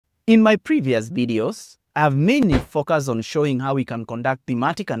In my previous videos, I have mainly focused on showing how we can conduct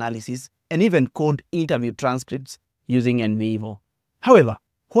thematic analysis and even code interview transcripts using Nvivo. However,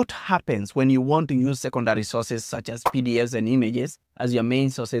 what happens when you want to use secondary sources such as PDFs and images as your main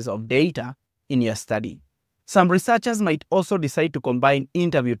sources of data in your study? Some researchers might also decide to combine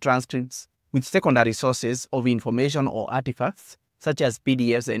interview transcripts with secondary sources of information or artifacts such as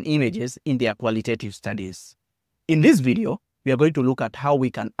PDFs and images in their qualitative studies. In this video, we are going to look at how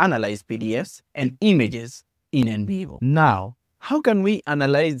we can analyze PDFs and images in Nvivo. Now, how can we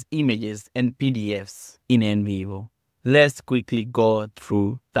analyze images and PDFs in Nvivo? Let's quickly go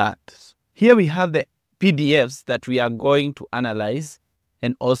through that. Here we have the PDFs that we are going to analyze,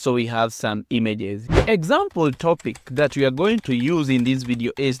 and also we have some images. The example topic that we are going to use in this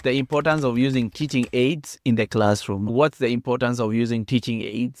video is the importance of using teaching aids in the classroom. What's the importance of using teaching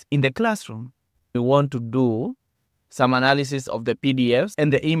aids in the classroom? We want to do some analysis of the PDFs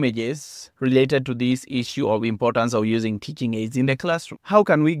and the images related to this issue of importance of using teaching aids in the classroom. How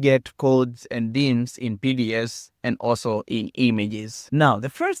can we get codes and themes in PDFs and also in images? Now, the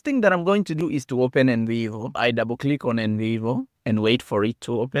first thing that I'm going to do is to open Nvivo. I double click on Nvivo and wait for it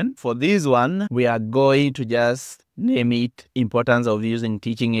to open. For this one, we are going to just name it importance of using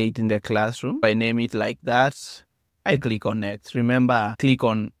teaching aids in the classroom. I name it like that. I click on next. Remember, click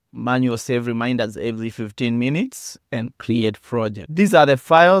on manual save reminders every 15 minutes and create project. These are the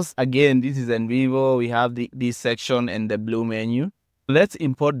files. Again, this is Nvivo. We have this section and the blue menu. Let's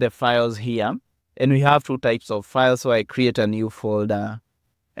import the files here. And we have two types of files. So I create a new folder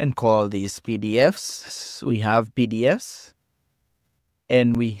and call these PDFs. We have PDFs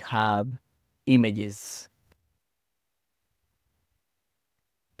and we have images.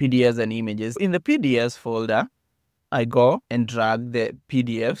 PDFs and images. In the PDFs folder, I go and drag the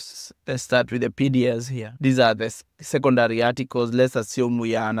PDFs. Let's start with the PDFs here. These are the secondary articles. Let's assume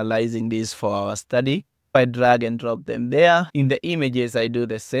we are analyzing this for our study. I drag and drop them there. In the images, I do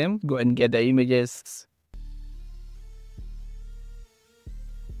the same. Go and get the images.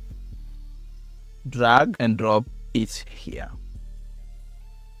 Drag and drop it here.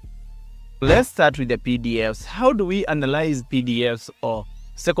 Let's start with the PDFs. How do we analyze PDFs or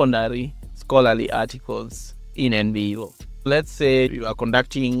secondary scholarly articles in Nvivo? Let's say you are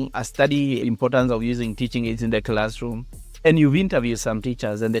conducting a study, importance of using teaching aids in the classroom, and you've interviewed some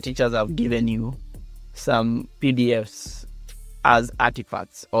teachers and the teachers have given you some PDFs as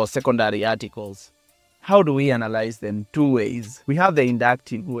artifacts or secondary articles. How do we analyze them? Two ways. We have the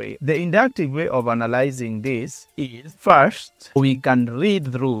inductive way. The inductive way of analyzing this is, first, we can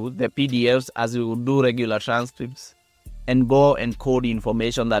read through the PDFs as we would do regular transcripts and go and code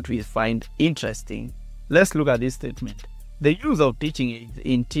information that we find interesting. Let's look at this statement. The use of teaching aids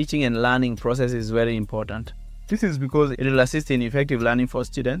in teaching and learning process is very important. This is because it will assist in effective learning for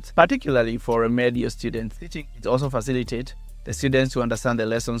students, particularly for remedial students. Teaching aids also facilitate the students to understand the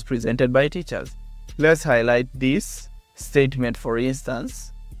lessons presented by teachers. Let's highlight this statement, for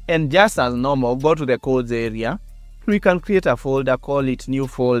instance, and just as normal, go to the codes area. We can create a folder, call it new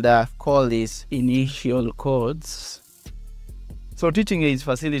folder, call this initial codes. So teaching aids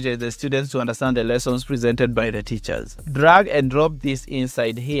facilitate the students to understand the lessons presented by the teachers. Drag and drop this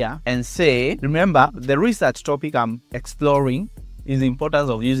inside here and say, remember, the research topic I'm exploring is the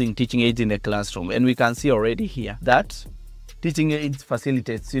importance of using teaching aids in the classroom. And we can see already here that teaching aids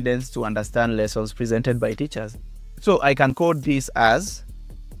facilitate students to understand lessons presented by teachers. So I can code this as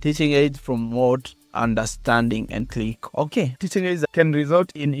teaching aids promote understanding and click OK. Teaching aids can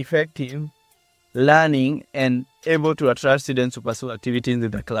result in effective learning and able to attract students to pursue activities in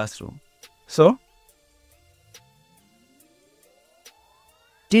the classroom. So,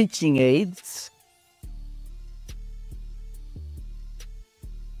 teaching aids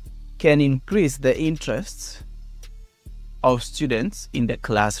can increase the interests of students in the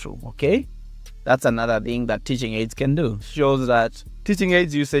classroom, okay? That's another thing that teaching aids can do. Shows that teaching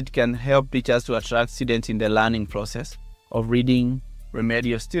aids usage can help teachers to attract students in the learning process of reading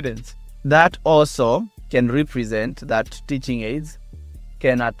remedial students. That also can represent that teaching aids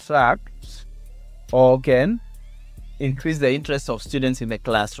can attract or can increase the interest of students in the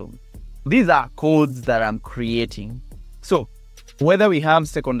classroom. These are codes that I'm creating. So whether we have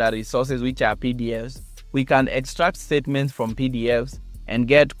secondary sources, which are PDFs, we can extract statements from PDFs and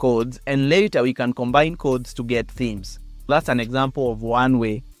get codes, and later we can combine codes to get themes. That's an example of one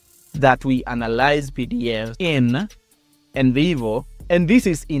way that we analyze PDFs in Nvivo. And this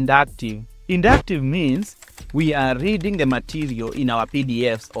is inductive. Inductive means we are reading the material in our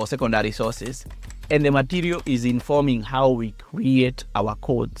PDFs or secondary sources, and the material is informing how we create our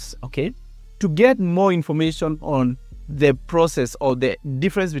codes, okay? To get more information on the process or the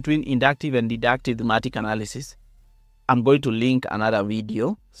difference between inductive and deductive thematic analysis, I'm going to link another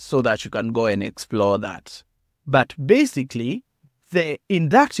video so that you can go and explore that. But basically, the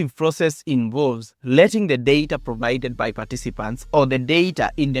inductive process involves letting the data provided by participants, or the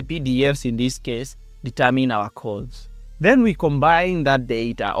data in the PDFs in this case, determine our codes. Then we combine that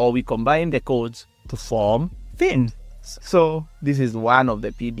data, or we combine the codes to form fins. So this is one of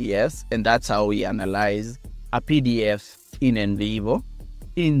the PDFs, and that's how we analyze a PDF in Nvivo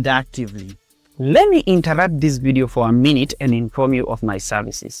inductively. Let me interrupt this video for a minute and inform you of my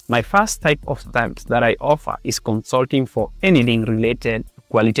services. My first type of service that I offer is consulting for anything related to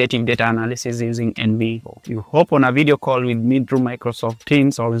qualitative data analysis using Nvivo. You hop on a video call with me through Microsoft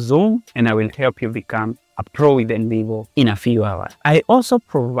Teams or Zoom, and I will help you become a pro with Nvivo in a few hours. I also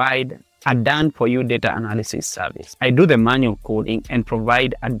provide a done-for-you data analysis service. I do the manual coding and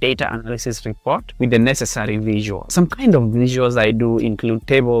provide a data analysis report with the necessary visuals. Some kind of visuals I do include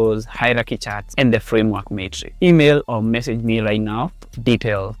tables, hierarchy charts, and the framework matrix. Email or message me right now,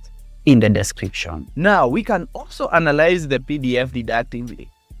 details in the description. Now, we can also analyze the PDF deductively.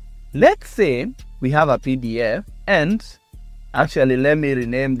 Let's say we have a PDF, and actually let me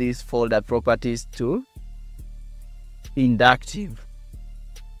rename this folder properties to inductive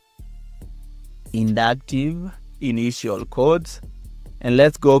initial codes, and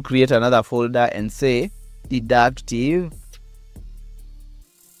let's go create another folder and say deductive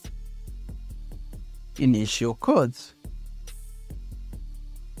initial codes.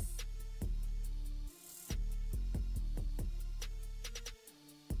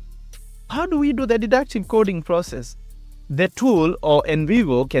 How do we do the deductive coding process? The tool or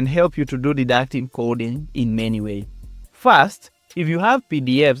Nvivo can help you to do deductive coding in many ways. First, if you have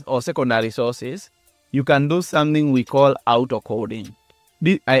PDFs or secondary sources, you can do something we call auto-coding.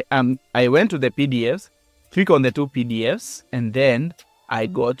 I went to the PDFs, click on the two PDFs, and then I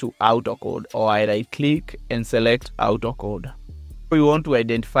go to auto-code, or I right-click and select auto-code. We want to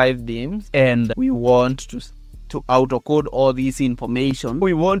identify themes, and we want to auto-code all this information.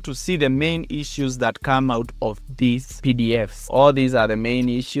 We want to see the main issues that come out of these PDFs. All these are the main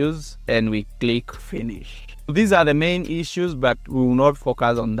issues, and we click finish. These are the main issues, but we will not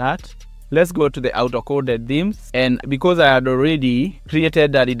focus on that. Let's go to the auto-coded themes, and because I had already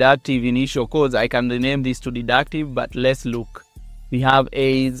created the deductive initial codes, I can rename this to deductive, but let's look. We have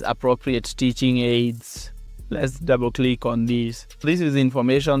aids, appropriate teaching aids. Let's double click on this. This is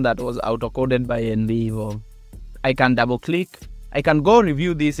information that was auto-coded by Nvivo. I can double click. I can go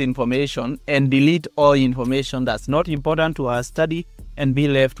review this information and delete all information that's not important to our study and be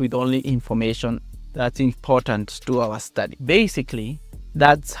left with only information that's important to our study. Basically,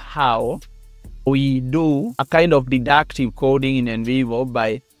 that's how we do a kind of deductive coding in Nvivo.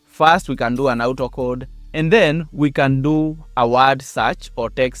 By first, we can do an autocode, and then we can do a word search or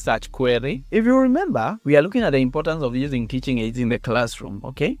text search query. If you remember, we are looking at the importance of using teaching aids in the classroom,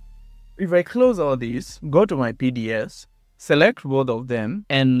 okay? If I close all this, go to my PDFs, select both of them,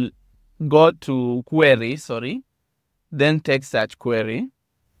 and go to query, then text search query.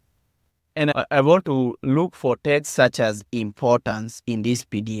 And I want to look for text such as importance in this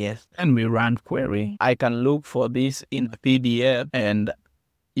PDF, and we run query. I can look for this in a PDF, and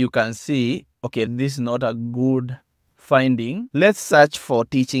you can see, okay, this is not a good finding. Let's search for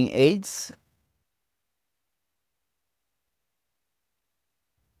teaching aids.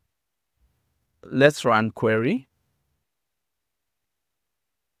 Let's run query.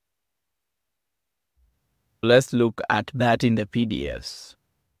 Let's look at that in the PDFs.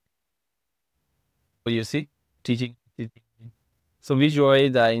 You see, teaching. So visual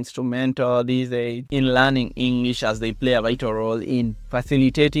aids are instrumental these days in learning English, as they play a vital role in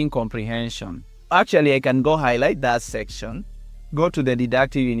facilitating comprehension. Actually, I can go highlight that section, go to the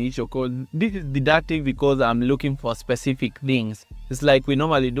deductive initial code. This is deductive because I'm looking for specific things. It's like we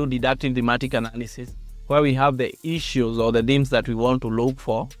normally do deductive thematic analysis, where we have the issues or the themes that we want to look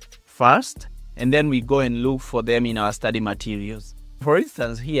for first, and then we go and look for them in our study materials. For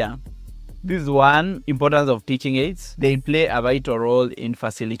instance, here, this is one, importance of teaching aids. They play a vital role in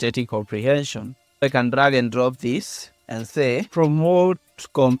facilitating comprehension. I can drag and drop this and say, promote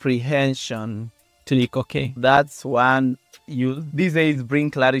comprehension. Click OK. That's one use. These aids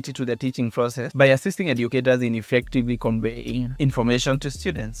bring clarity to the teaching process by assisting educators in effectively conveying information to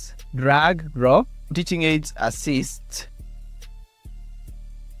students. Drag, drop. Teaching aids assist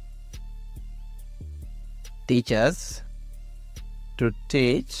teachers to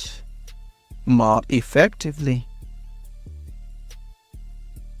teach more effectively.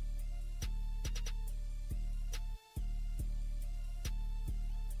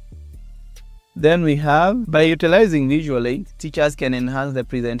 Then we have, by utilizing visual aids, teachers can enhance the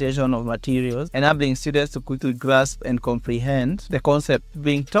presentation of materials, enabling students to quickly grasp and comprehend the concept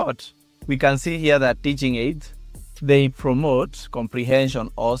being taught. We can see here that teaching aids, they promote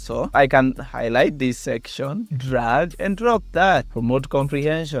comprehension also. I can highlight this section, drag and drop that, promote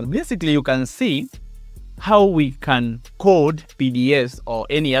comprehension. Basically, you can see how we can code PDFs or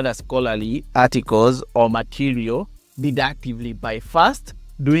any other scholarly articles or material deductively by first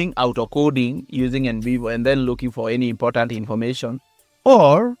doing auto-coding using Nvivo and then looking for any important information,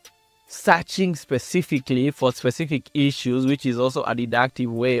 or searching specifically for specific issues, which is also a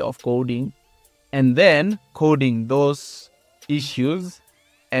deductive way of coding, and then coding those issues,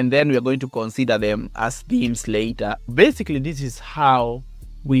 and then we're going to consider them as themes later. Basically, this is how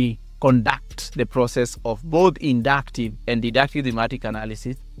we conduct the process of both inductive and deductive thematic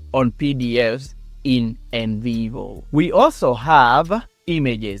analysis on PDFs in Nvivo. We also have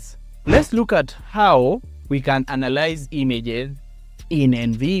images. Let's look at how we can analyze images in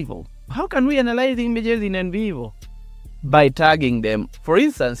Nvivo. How can we analyze images in Nvivo? By tagging them. For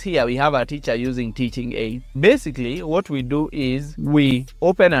instance, here we have a teacher using teaching aid. Basically, what we do is we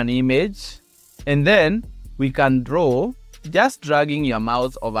open an image and then we can draw, just dragging your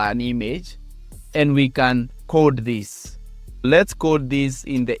mouse over an image, and we can code this. Let's code this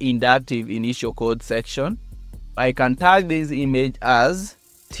in the inductive initial code section. I can tag this image as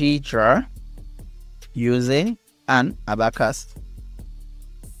teacher using an abacus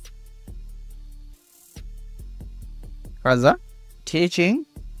as a teaching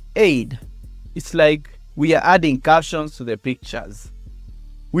aid. It's like we are adding captions to the pictures,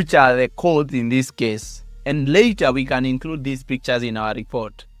 which are the codes in this case. And later we can include these pictures in our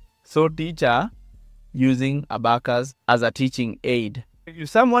report. So teacher using abacus as a teaching aid. If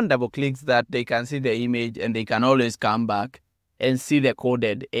someone double clicks that, they can see the image and they can always come back and see the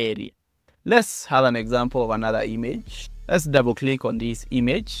coded area. Let's have an example of another image. Let's double click on this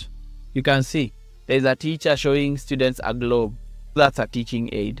image. You can see there's a teacher showing students a globe. That's a teaching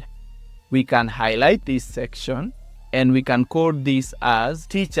aid. We can highlight this section and we can code this as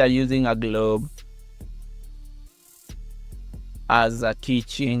teacher using a globe as a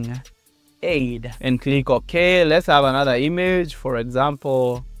teaching aid and click OK. Let's have another image. For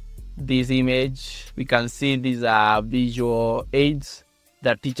example, this image, we can see these are visual aids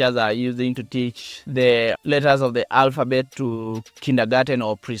that teachers are using to teach the letters of the alphabet to kindergarten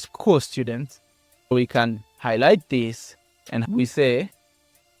or preschool students. We can highlight this and we say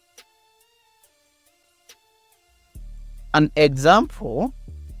an example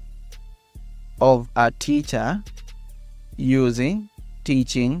of a teacher using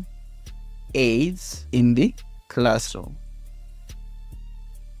teaching aids in the classroom.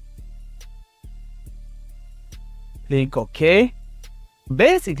 Click OK.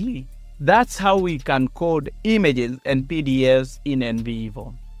 Basically, that's how we can code images and PDFs in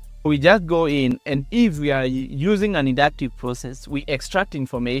Nvivo. We just go in, and if we are using an inductive process, we extract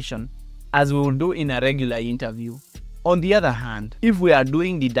information as we will do in a regular interview. On the other hand, if we are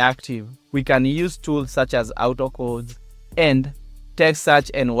doing deductive, we can use tools such as autocodes and text search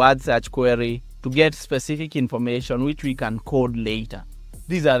and word search query to get specific information which we can code later.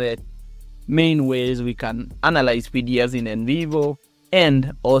 These are the main ways we can analyze PDFs in Nvivo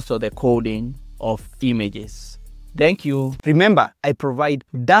and also the coding of images. Thank you. Remember, I provide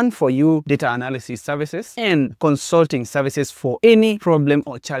done-for-you data analysis services and consulting services for any problem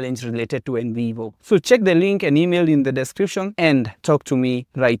or challenge related to Nvivo. So check the link and email in the description and talk to me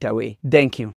right away. Thank you.